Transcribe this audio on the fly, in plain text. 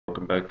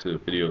back to a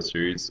video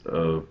series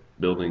of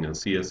building a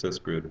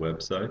CSS Grid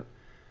website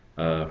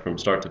from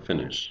start to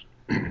finish.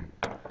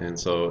 And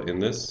so in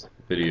this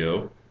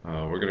video,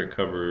 we're going to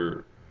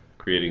cover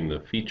creating the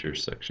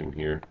features section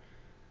here.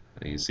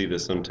 You see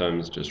this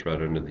sometimes just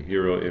right under the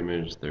hero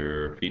image.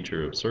 They're a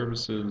feature of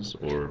services,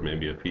 or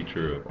maybe a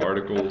feature of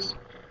articles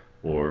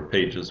or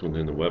pages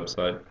within the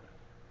website.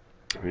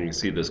 And you can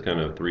see this kind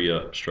of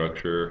 3-up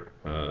structure.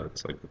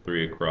 It's like the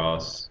 3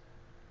 across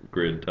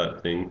grid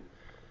type thing.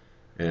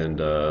 And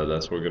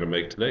that's what we're going to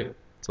make today.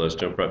 So let's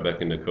jump right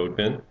back into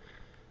CodePen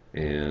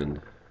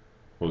and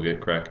we'll get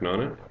cracking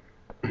on it.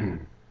 So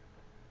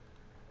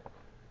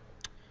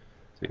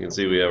you can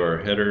see we have our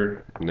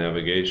header,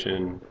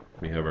 navigation,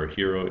 we have our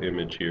hero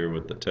image here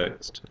with the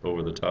text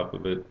over the top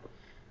of it,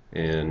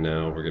 and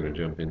now we're going to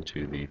jump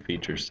into the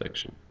features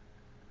section.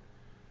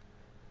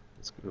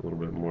 Let's get a little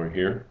bit more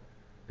here,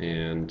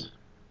 and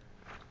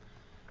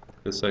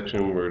this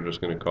section we're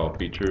just going to call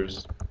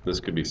features. This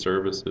could be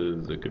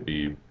services, it could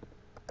be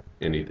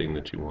anything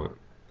that you want.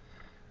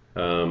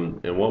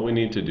 And what we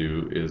need to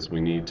do is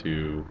we need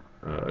to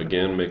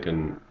again make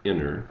an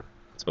inner.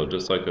 So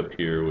just like up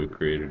here, we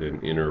created an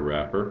inner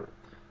wrapper.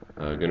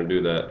 Going to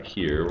do that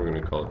here. We're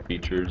going to call it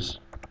features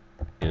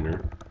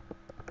inner.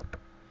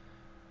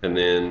 And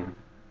then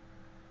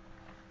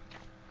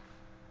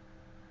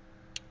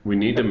we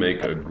need to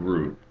make a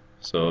group.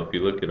 So if you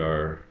look at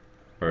our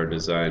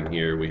design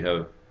here, we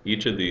have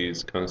each of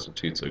these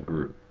constitutes a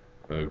group,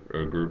 a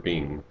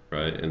grouping,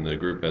 right? And the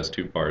group has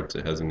 2 parts.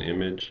 It has an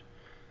image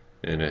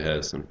and it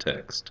has some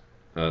text.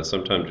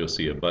 Sometimes you'll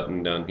see a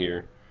button down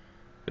here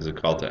as a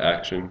call to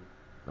action.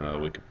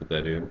 We can put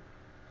that in.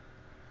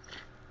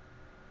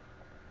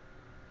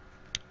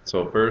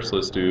 So first,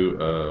 let's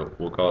do,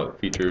 we'll call it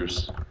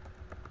features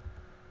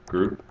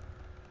group.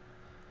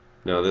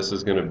 Now this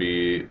is going to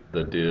be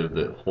the div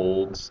that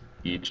holds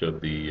each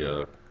of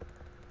the,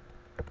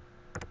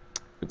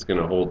 it's going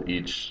to hold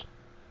each,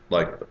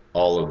 like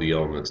all of the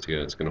elements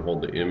together. It's going to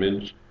hold the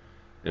image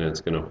and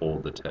it's going to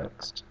hold the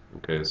text.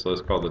 Okay, so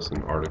let's call this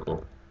an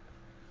article.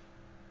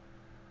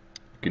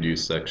 You could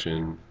use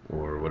section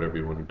or whatever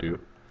you want to do.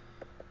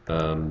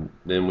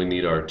 Then we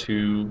need our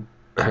two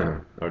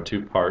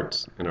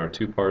parts, and our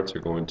 2 parts are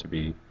going to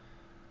be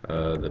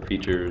the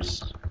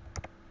features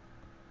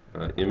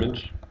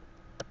image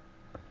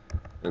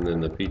and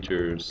then the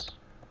features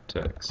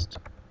text.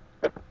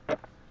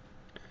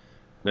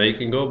 Now you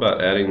can go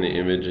about adding the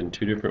image in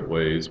 2 different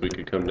ways. We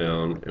could come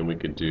down and we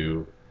could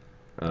do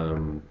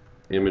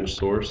image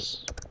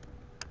source,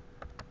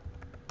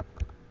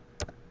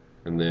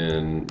 and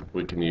then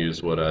we can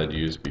use what I'd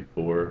used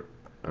before,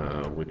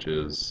 which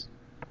is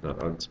the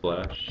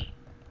unsplash.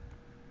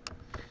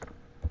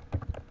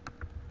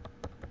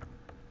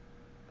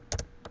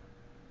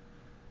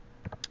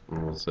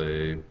 And we'll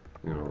say,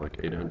 like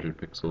 800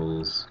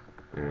 pixels,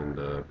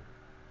 and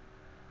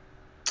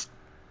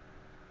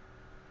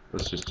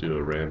let's just do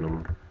a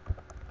random,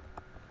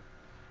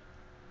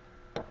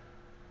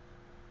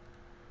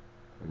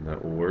 and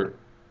that will work.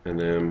 And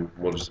then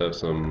we'll just have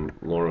some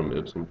lorem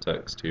ipsum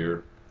text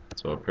here,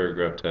 so a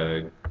paragraph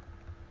tag,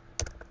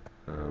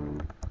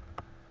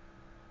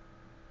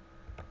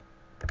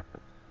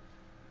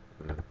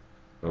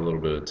 a little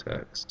bit of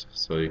text.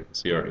 So you can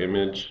see our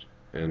image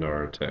and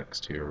our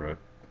text here, right?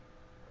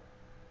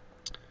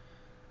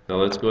 Now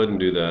let's go ahead and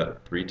do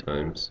that 3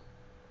 times.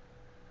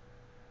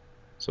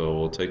 So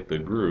we'll take the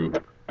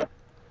group,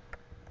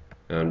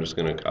 and I'm just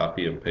going to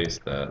copy and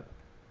paste that.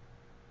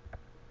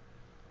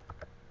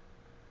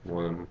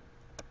 1,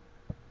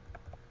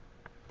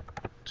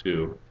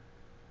 2,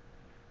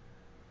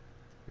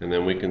 and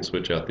then we can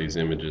switch out these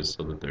images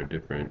so that they're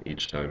different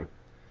each time.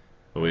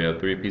 But we have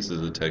 3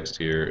 pieces of text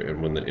here,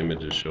 and when the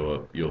images show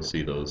up, you'll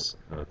see those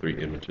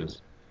 3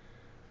 images.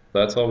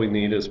 That's all we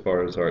need as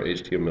far as our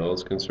HTML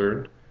is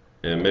concerned.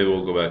 And maybe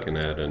we'll go back and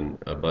add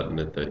a button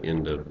at the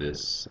end of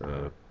this,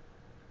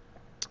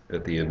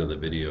 at the end of the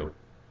video.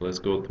 Let's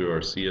go through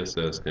our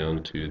CSS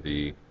down to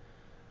the,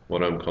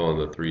 what I'm calling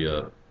the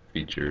 3-up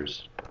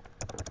features.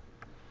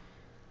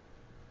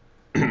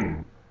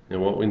 And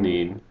what we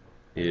need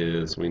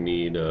is we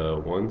need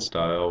one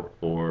style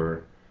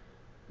for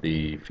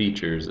the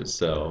features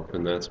itself,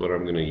 and that's what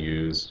I'm going to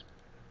use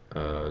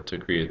to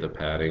create the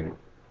padding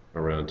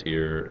around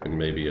here, and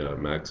maybe a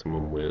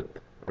maximum width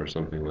or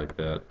something like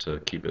that to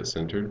keep it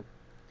centered.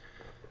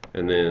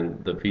 And then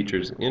the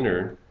features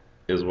inner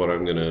is what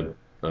I'm going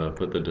to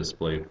put the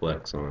display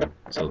flex on.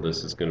 So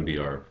this is going to be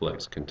our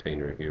flex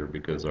container here,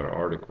 because our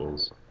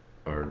articles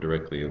are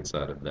directly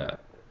inside of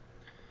that.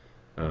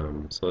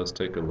 So let's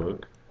take a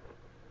look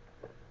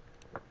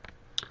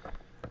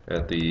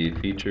at the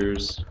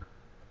features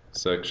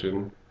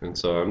section, and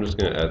so I'm just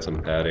going to add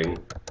some padding.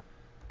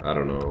 I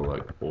don't know,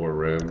 like 4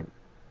 rem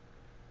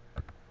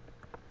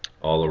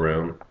all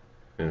around,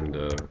 and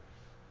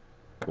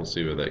we'll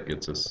see where that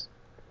gets us.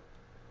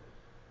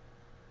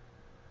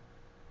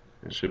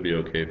 It should be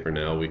okay for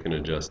now. We can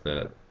adjust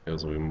that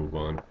as we move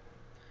on.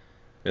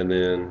 And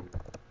then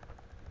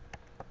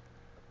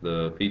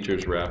the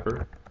features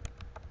wrapper,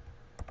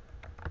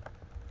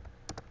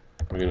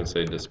 we're going to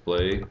say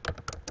display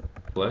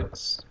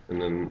flex,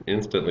 and then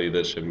instantly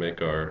this should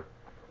make our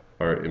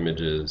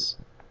images,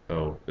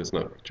 oh, it's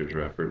not features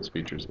wrapper, it's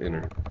features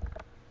inner.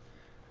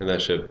 And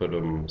that should put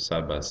them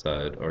side by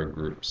side, our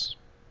groups.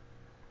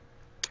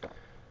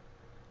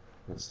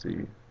 Let's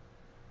see.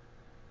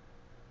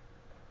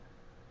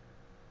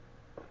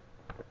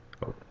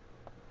 Oh.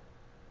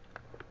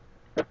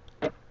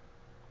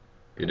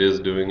 It is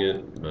doing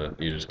it, but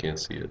you just can't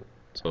see it.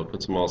 So it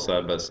puts them all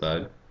side by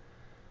side.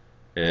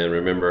 And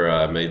remember,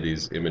 I made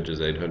these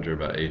images 800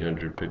 by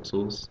 800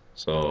 pixels.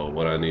 So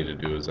what I need to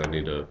do is I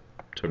need to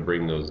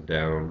bring those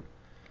down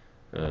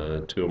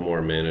to a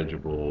more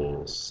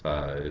manageable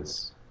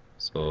size.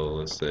 So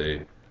let's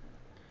say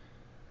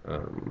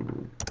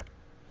I'm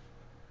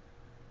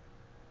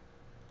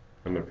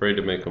afraid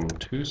to make them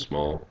too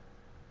small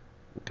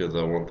because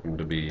I want them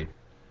to be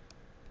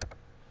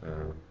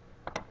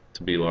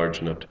large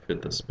enough to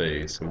fit the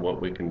space. And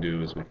what we can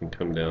do is we can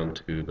come down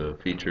to the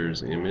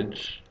features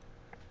image,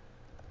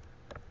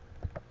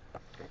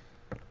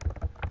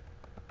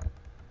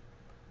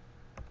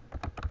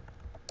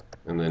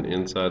 and then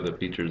inside the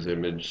features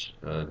image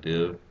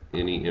div,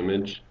 any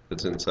image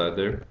that's inside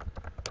there,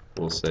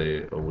 we'll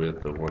say a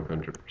width of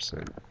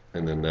 100%,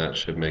 and then that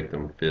should make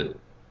them fit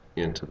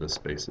into the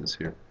spaces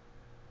here.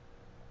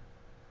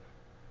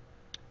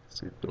 Let's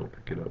see if it'll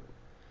pick it up.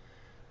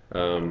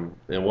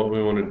 And what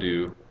we want to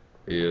do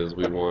is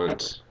we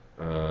want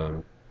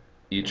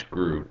each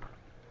group,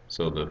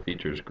 so the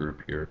features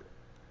group here,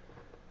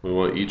 we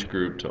want each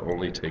group to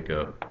only take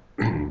up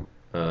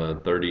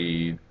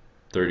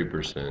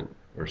 30%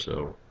 or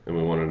so, and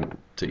we want them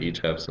to each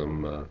have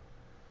some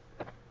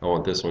I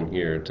want this one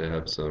here to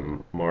have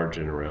some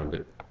margin around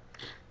it.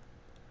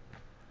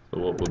 So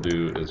what we'll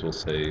do is we'll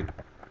say,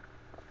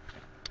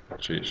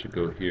 actually it should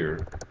go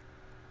here.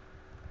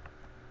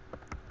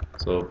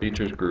 So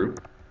features group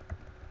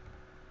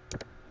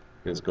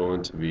is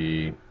going to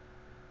be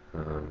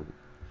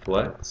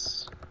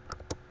flex.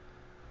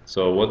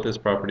 So what this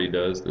property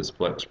does, this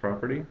flex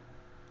property,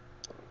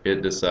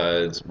 it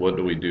decides what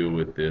do we do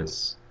with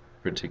this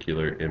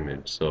particular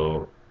image.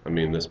 So I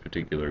mean this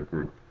particular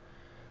group.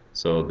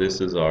 So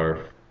this is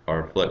our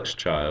flex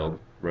child,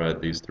 right?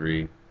 These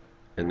three.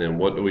 And then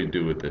what do we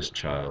do with this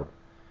child?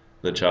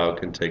 The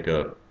child can take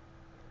up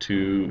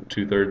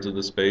two-thirds of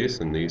the space,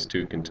 and these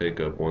two can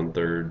take up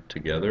 1/3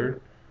 together.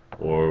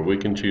 Or we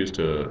can choose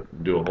to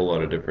do a whole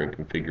lot of different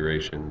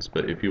configurations.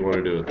 But if you want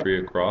to do a 3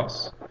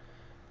 across,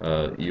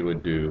 you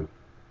would do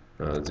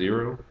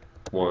 0,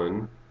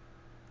 1,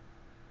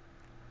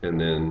 and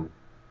then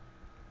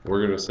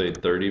we're going to say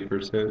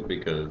 30%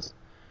 because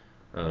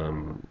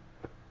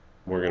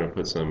we're going to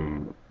put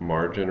some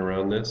margin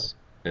around this.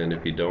 And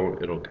if you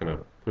don't, it'll kind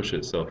of push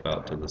itself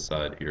out to the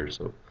side here.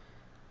 So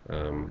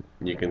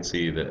you can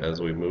see that as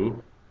we move,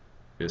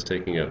 it's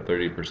taking up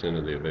 30%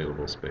 of the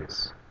available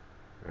space.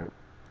 Right?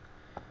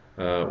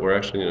 We're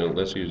actually going to,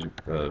 let's use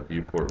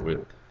viewport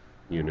width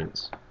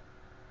units.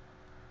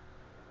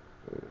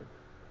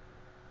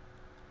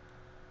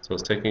 So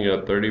it's taking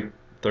up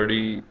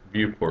 30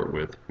 viewport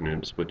width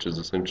units, which is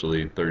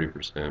essentially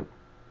 30%.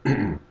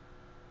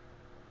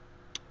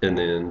 And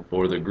then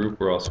for the group,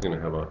 we're also going to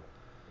have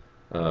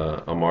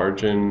a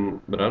margin,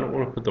 but I don't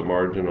want to put the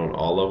margin on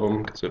all of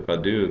them, because if I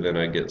do, then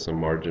I get some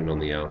margin on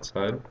the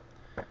outside.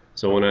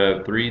 So when I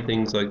have three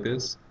things like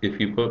this, if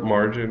you put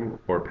margin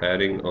or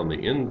padding on the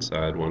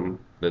inside one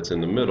that's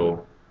in the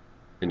middle,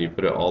 and you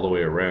put it all the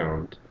way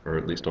around, or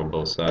at least on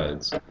both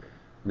sides,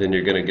 then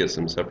you're going to get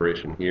some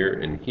separation here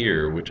and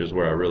here, which is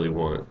where I really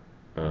want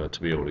to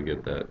be able to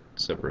get that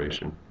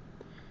separation.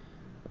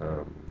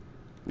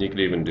 You could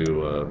even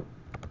do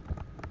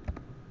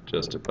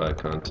justify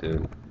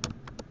content,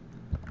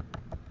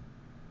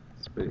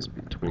 space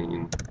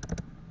between.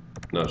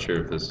 Not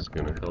sure if this is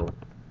going to help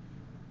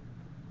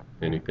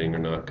anything or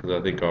not, because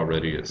I think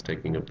already it's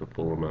taking up the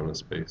full amount of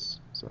space,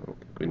 so I don't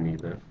think we need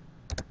that.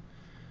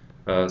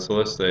 So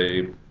let's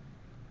say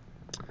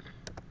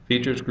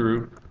features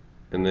group,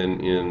 and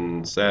then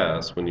in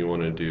SAS, when you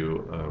want to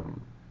do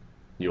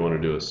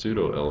a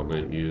pseudo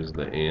element, you use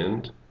the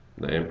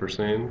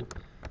ampersand,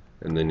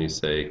 and then you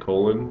say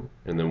colon,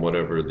 and then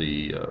whatever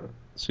the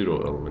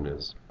pseudo element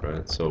is,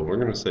 right? So we're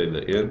going to say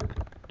the nth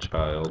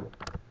child.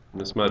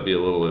 And this might be a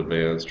little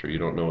advanced, or you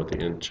don't know what the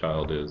nth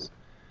child is.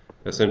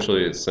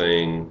 Essentially, it's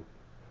saying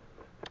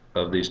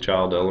of these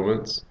child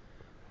elements,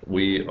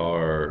 we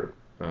are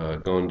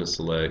going to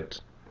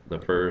select the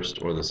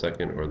first or the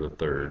second or the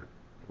third.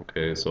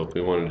 Okay, so if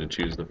we wanted to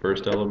choose the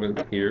first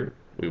element here,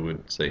 we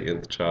would say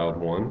nth child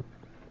 1,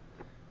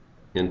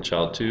 nth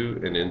child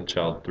 2, and nth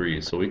child 3.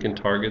 So we can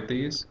target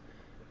these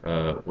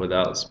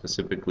without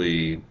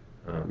specifically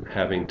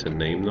having to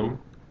name them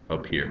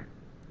up here.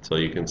 So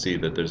you can see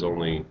that there's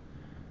only,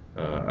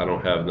 I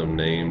don't have them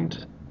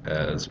named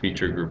as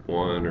feature group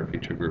 1 or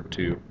feature group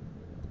 2.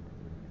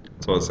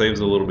 So it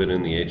saves a little bit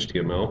in the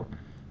HTML,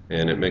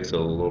 and it makes it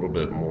a little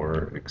bit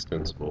more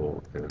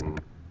extensible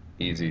and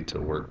easy to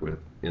work with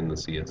in the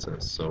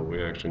CSS. So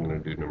we're actually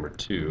going to do number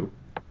 2.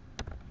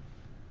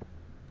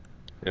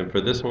 And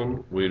for this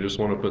one, we just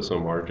want to put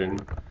some margin,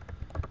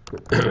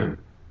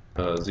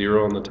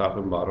 0 on the top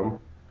and bottom,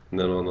 and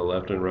then on the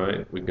left and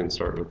right, we can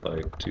start with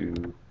like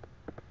 2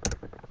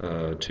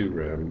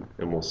 rem,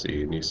 and we'll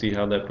see. And you see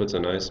how that puts a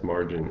nice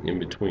margin in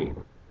between,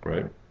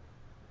 right?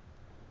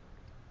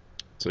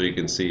 So you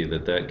can see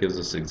that that gives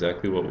us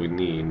exactly what we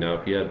need. Now,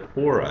 if you had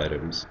 4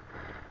 items,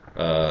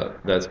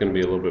 that's going to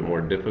be a little bit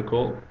more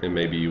difficult, and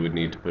maybe you would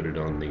need to put it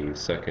on the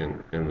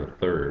second and the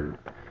third,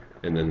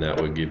 and then that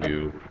would give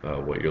you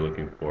what you're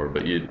looking for.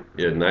 But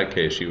in that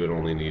case, you would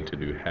only need to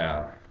do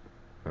half.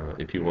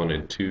 If you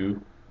wanted 2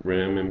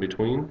 rem in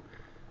between,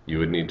 you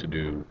would need to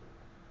do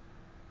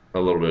a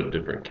little bit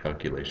different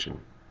calculation.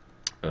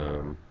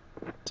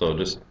 So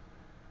just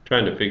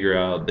trying to figure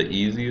out the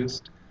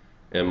easiest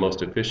and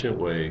most efficient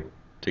way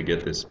to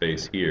get this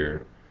space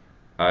here,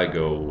 I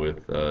go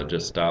with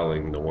just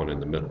styling the one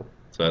in the middle.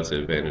 So that's the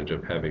advantage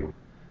of having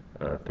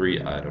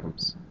 3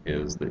 items,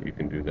 is that you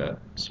can do that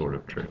sort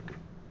of trick.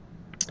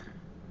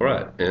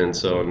 Alright, and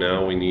so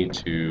now we need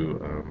to,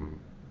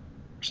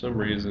 for some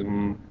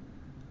reason,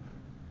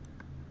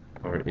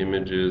 our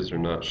images are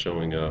not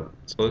showing up.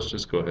 So let's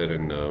just go ahead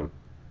and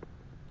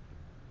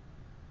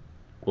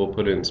we'll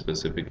put in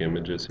specific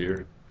images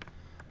here.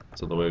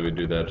 So the way we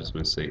do that is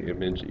we say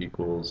image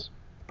equals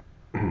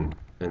and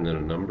then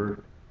a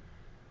number.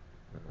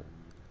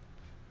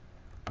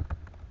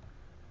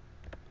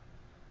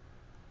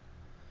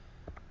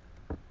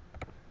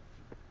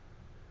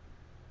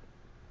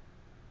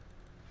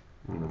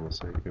 And then we'll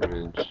say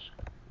image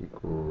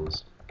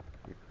equals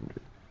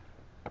 800.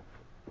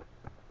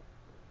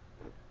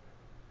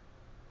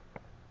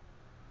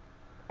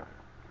 For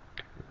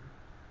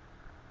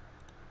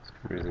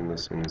some reason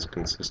this one's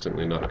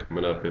consistently not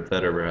coming up. If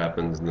that ever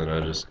happens, then I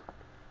just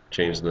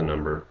change the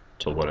number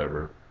to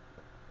whatever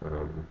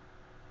to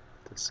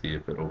see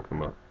if it'll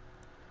come up.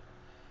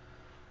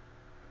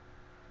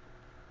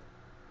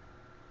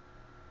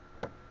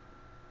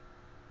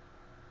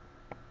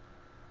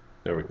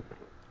 There we go.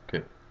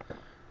 Okay.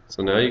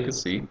 So now you can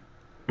see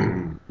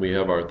we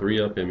have our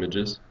 3 up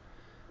images.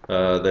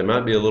 They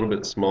might be a little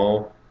bit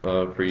small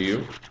for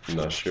you. I'm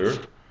not sure.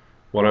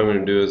 What I'm going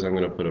to do is I'm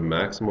going to put a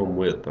maximum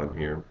width on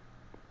here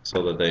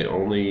so that they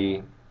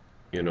only,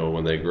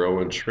 when they grow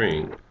and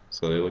shrink,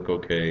 so they look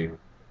okay,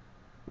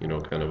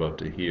 kind of up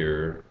to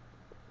here.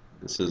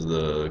 This is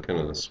the kind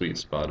of the sweet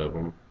spot of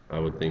them, I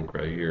would think,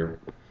 right here,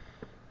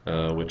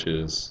 which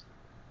is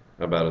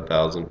about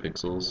 1,000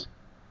 pixels.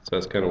 So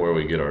that's kind of where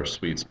we get our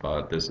sweet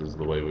spot. This is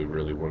the way we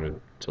really want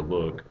it to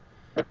look.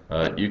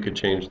 You could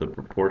change the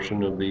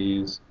proportion of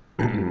these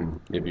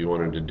if you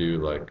wanted to do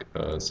like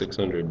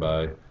 600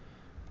 by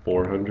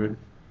 400.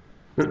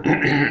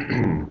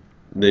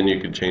 Then you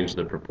could change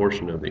the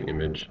proportion of the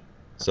image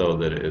so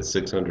that it is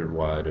 600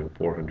 wide and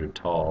 400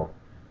 tall,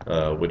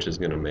 which is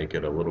going to make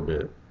it a little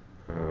bit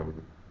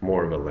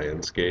more of a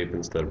landscape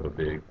instead of a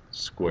big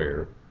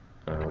square,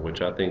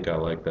 which I think I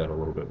like that a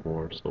little bit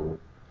more. So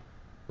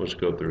we'll just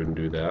go through and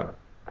do that.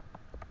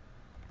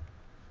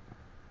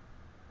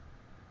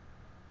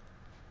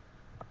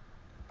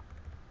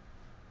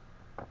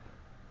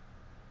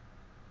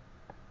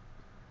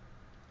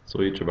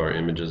 So each of our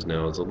images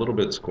now is a little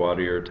bit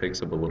squattier,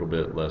 takes up a little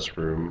bit less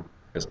room.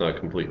 It's not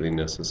completely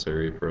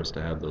necessary for us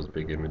to have those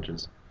big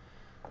images.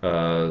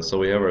 So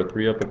we have our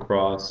 3 up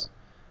across,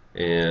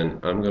 and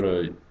I'm going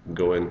to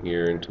go in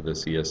here into the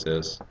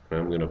CSS, and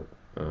I'm going to,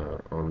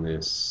 on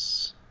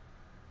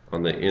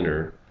the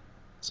inner,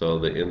 so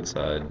the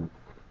inside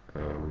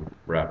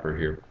wrapper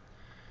here,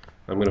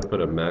 I'm going to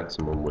put a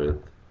maximum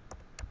width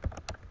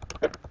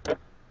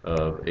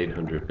of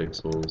 800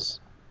 pixels,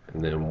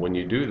 and then when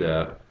you do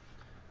that,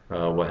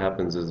 what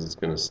happens is it's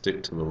going to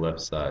stick to the left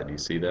side. You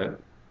see that?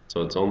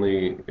 So it's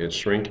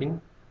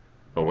shrinking,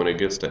 but when it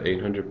gets to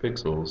 800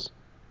 pixels,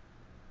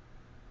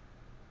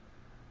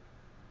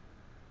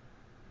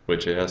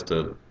 which it has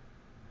to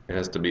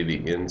be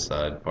the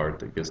inside part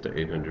that gets to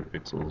 800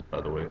 pixels, by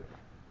the way,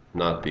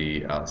 not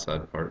the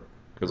outside part,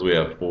 because we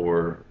have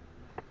 4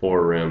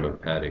 rem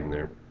of padding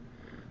there.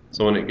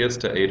 So when it gets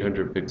to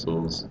 800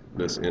 pixels,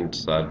 this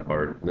inside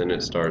part, then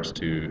it stops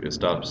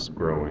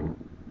growing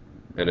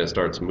and it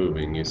starts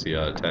moving. You see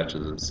how it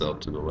attaches itself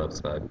to the left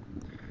side.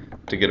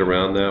 To get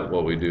around that,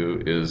 what we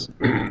do is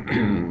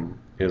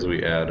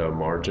we add a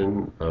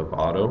margin of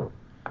auto,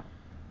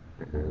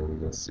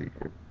 and let's see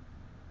here.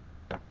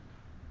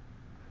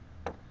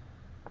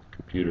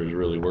 Computer's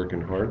really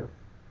working hard.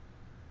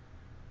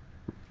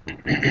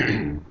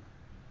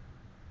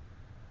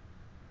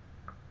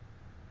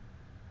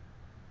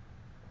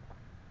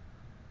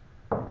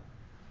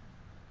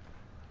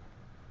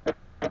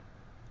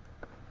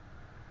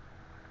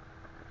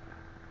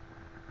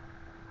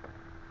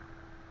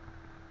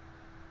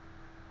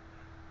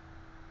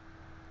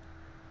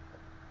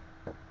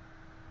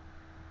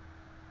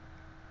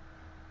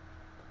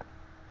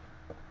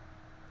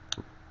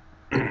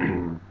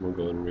 We'll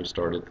go ahead and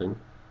restart it then.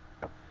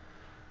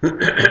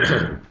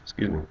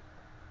 Excuse me.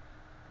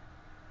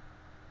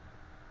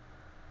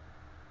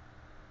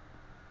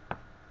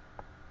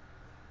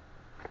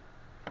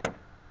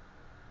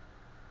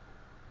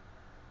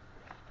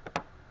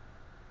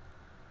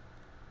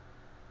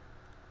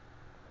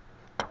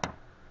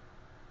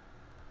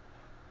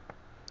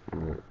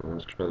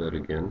 Let's try that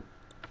again.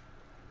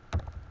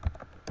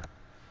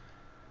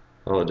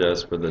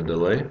 Apologize for the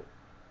delay.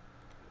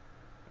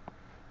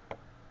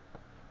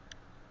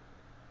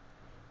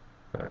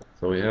 Alright,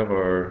 so we have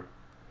our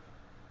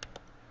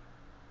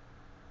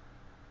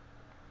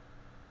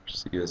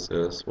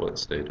CSS what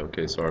state?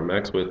 Okay, so our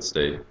max width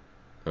state.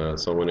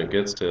 So when it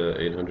gets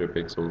to 800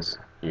 pixels,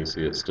 you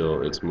see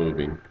it's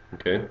moving.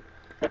 Okay,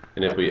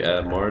 and if we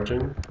add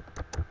margin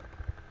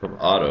of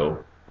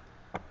auto,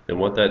 then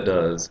what that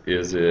does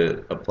is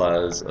it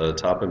applies a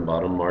top and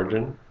bottom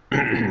margin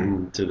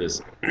to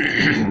this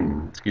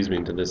excuse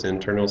me, to this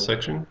internal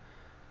section,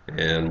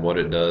 and what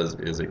it does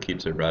is it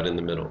keeps it right in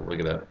the middle. Look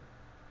at that.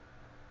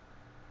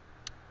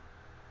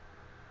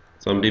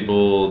 Some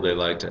people, they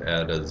like to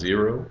add a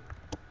 0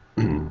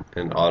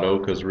 and auto,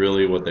 because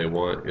really what they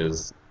want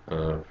is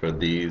for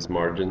these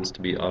margins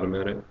to be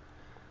automatic.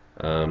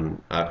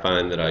 I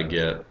find that I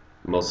get,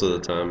 most of the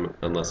time,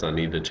 unless I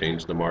need to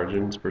change the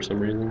margins for some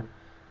reason,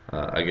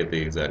 I get the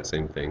exact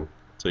same thing.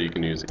 So you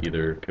can use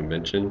either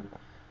convention,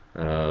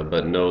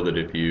 but know that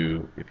if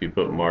you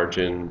put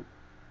margin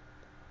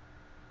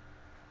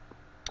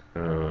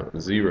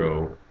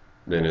 0,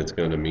 then it's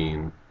going to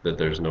mean that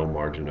there's no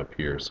margin up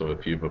here. So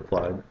if you've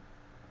applied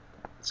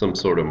some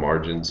sort of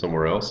margin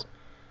somewhere else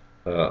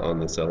on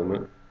this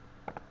element,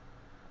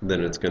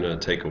 then it's going to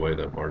take away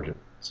that margin.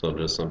 So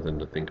just something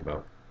to think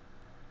about.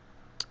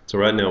 So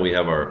right now we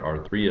have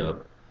our 3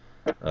 up,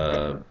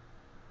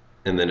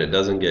 and then it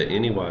doesn't get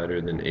any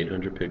wider than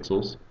 800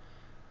 pixels,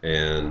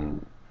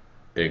 and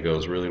it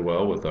goes really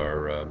well with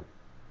our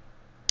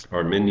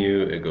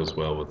menu, it goes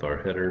well with our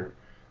header,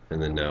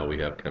 and then now we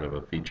have kind of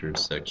a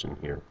features section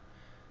here.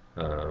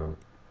 Alright,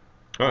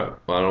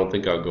 well, I don't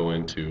think I'll go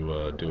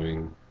into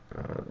doing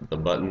the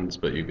buttons,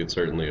 but you could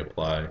certainly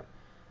apply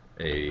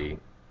a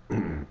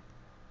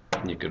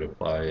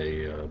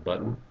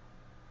button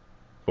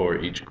for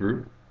each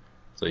group.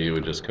 So you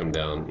would just come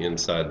down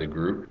inside the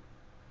group,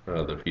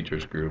 the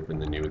features group, and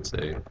then you would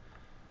say,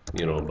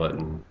 you know,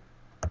 button,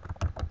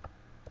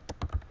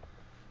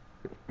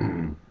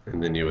 and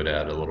then you would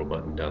add a little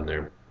button down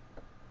there,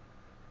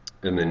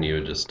 and then you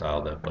would just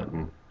style that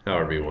button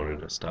however you wanted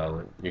to style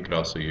it. You could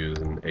also use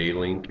an A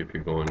link if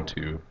you're going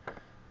to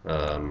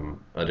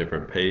a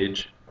different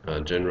page.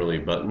 Generally,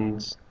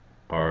 buttons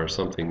are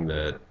something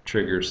that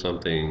triggers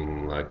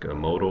something like a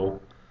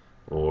modal,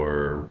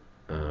 or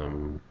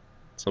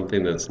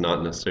something that's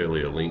not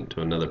necessarily a link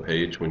to another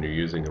page. When you're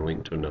using a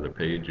link to another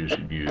page, you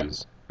should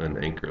use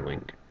an anchor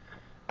link,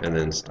 and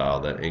then style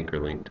that anchor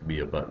link to be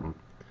a button.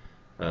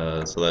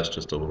 So that's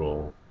just a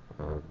little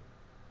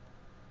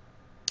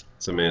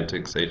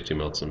semantics,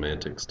 HTML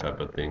semantics type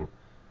of thing.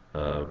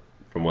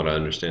 From what I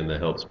understand, that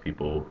helps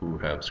people who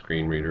have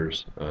screen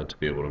readers to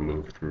be able to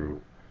move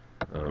through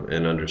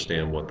and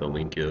understand what the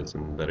link is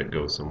and that it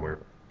goes somewhere.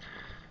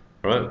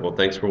 Alright, well,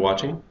 thanks for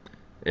watching,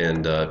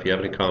 and if you have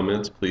any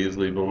comments, please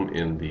leave them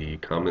in the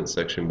comments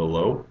section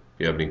below. If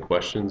you have any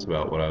questions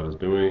about what I was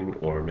doing,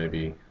 or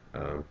maybe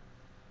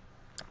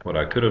what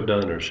I could have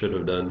done or should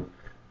have done,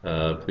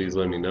 please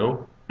let me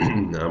know.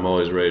 I'm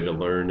always ready to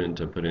learn and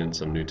to put in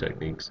some new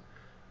techniques.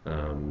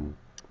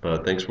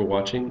 But thanks for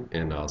watching,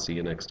 and I'll see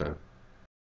you next time.